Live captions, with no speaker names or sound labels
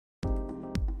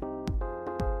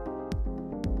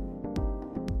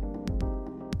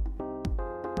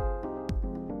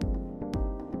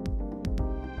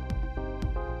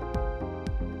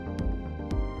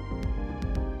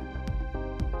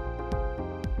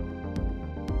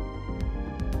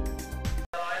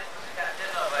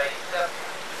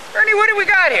Ernie, what do we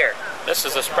got here? This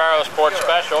is a Sparrow Sport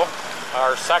Special,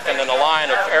 our second in the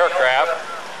line of aircraft.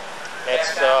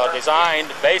 It's designed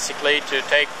basically to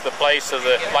take the place of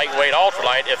the lightweight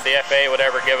ultralight if the FAA would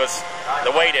ever give us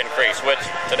the weight increase, which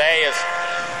today is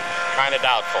kind of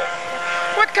doubtful.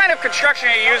 What kind of construction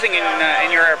are you using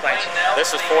in your airplanes?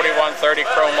 This is 4130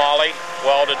 chromoly,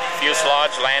 welded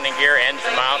fuselage, landing gear,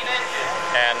 engine mount,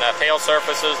 and tail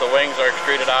surfaces. The wings are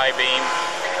extruded I-beam,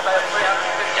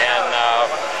 and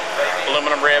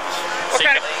aluminum ribs. What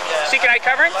kind of Seconite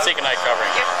covering? Seconite covering.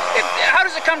 How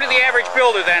does it come to the average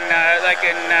builder then? Like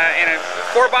in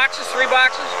 4 boxes, 3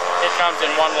 boxes? It comes in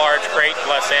one large crate,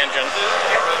 less engine.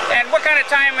 And what kind of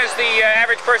time is the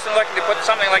average person looking to put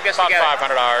something like this together? About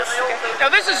 500 hours. Okay.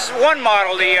 Now this is one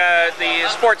model, the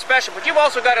Sport Special, but you've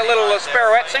also got a little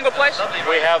Sparrow single place?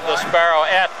 We have the Sparrow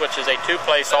which is a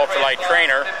 2-place ultralight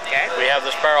trainer. Okay. We have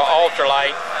the Sparrow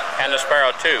Ultralight and the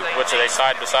Sparrow II, which is a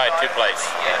side-by-side 2-place.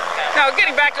 Now,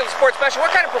 getting back to the Sport Special,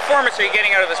 what kind of performance are you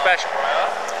getting out of the Special?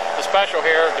 The Special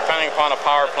here, depending upon the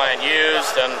power plant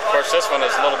used, and of course this one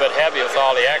is a little bit heavy with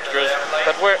all the extras,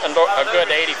 but we're a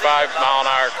good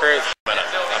 85-mile-an-hour cruise per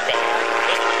minute. Okay.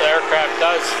 This aircraft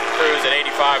does cruise at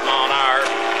 85 miles an hour,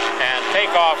 and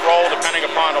takeoff roll depending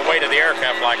upon the weight of the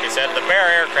aircraft, like I said. The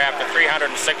bare aircraft at 360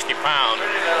 pounds,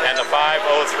 and the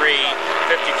 503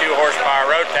 52 horsepower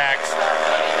road tax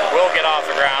will get off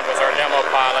the ground with our demo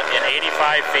pilot in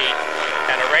 85 feet,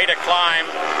 and the rate of climb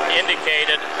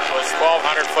indicated was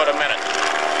 1,200 foot a minute.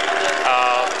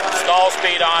 Stall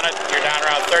speed on it, you're down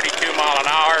around 32 miles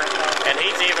an hour, and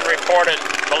he's even reported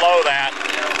below that.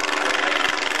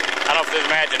 I don't know if it's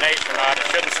imagination or not, it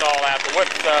shouldn't stall that, but with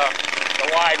the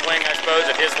wide wing, I suppose,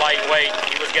 at his lightweight,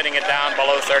 he was getting it down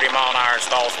below 30 miles an hour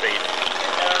stall speed.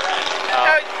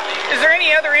 Is there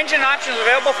any other engine options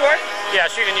available for it?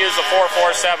 Yes, you can use the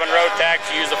 447 road tax,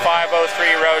 use the 503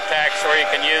 road tax, or you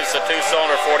can use the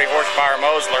 2-cylinder 40 horsepower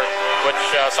Mosler, which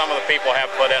some of the people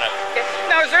have put in it. Okay.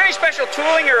 Now, is there any special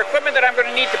tooling or equipment that I'm going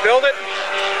to need to build it?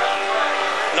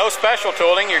 No special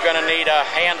tooling. You're going to need a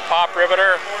hand pop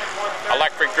riveter,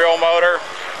 electric drill motor,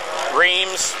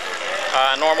 reams,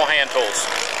 normal hand tools.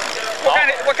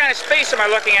 What kind of space am I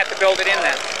looking at to build it in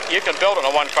then? You can build it in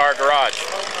a 1-car garage.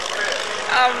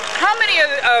 How many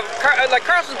like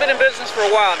Carlson's been in business for a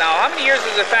while now. How many years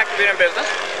has the factory been in business?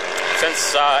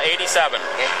 Since 87.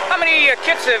 Okay. How many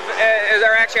kits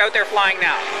are actually out there flying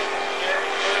now?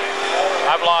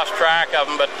 I've lost track of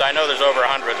them, but I know there's over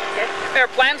 100. Okay. Are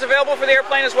plans available for the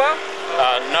airplane as well?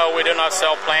 No, we do not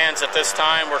sell plans at this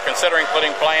time. We're considering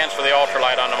putting plans for the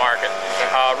ultralight on the market.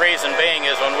 Reason being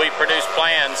is when we produce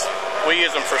plans, we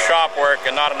use them for shop work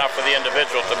and not enough for the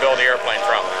individual to build the airplane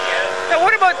from. Now,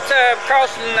 what about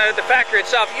Carlson, the factory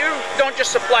itself? You don't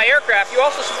just supply aircraft, you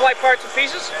also supply parts and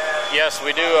pieces? Yes,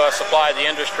 we do supply the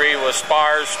industry with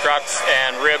spars, struts,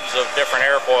 and ribs of different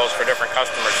airfoils for different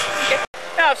customers. Okay.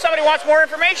 Now, if somebody wants more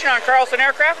information on Carlson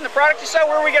Aircraft and the product you sell,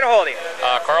 where do we get a hold of you?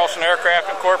 Carlson Aircraft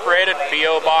Incorporated,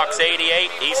 P.O. Box 88,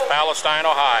 East Palestine,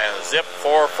 Ohio, zip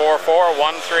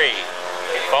 44413.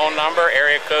 Phone number,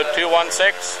 area code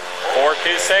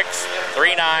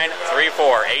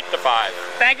 216-426-3934, 8 to 5.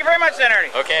 Thank you very much, then,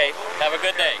 Ernie. Okay, have a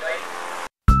good day.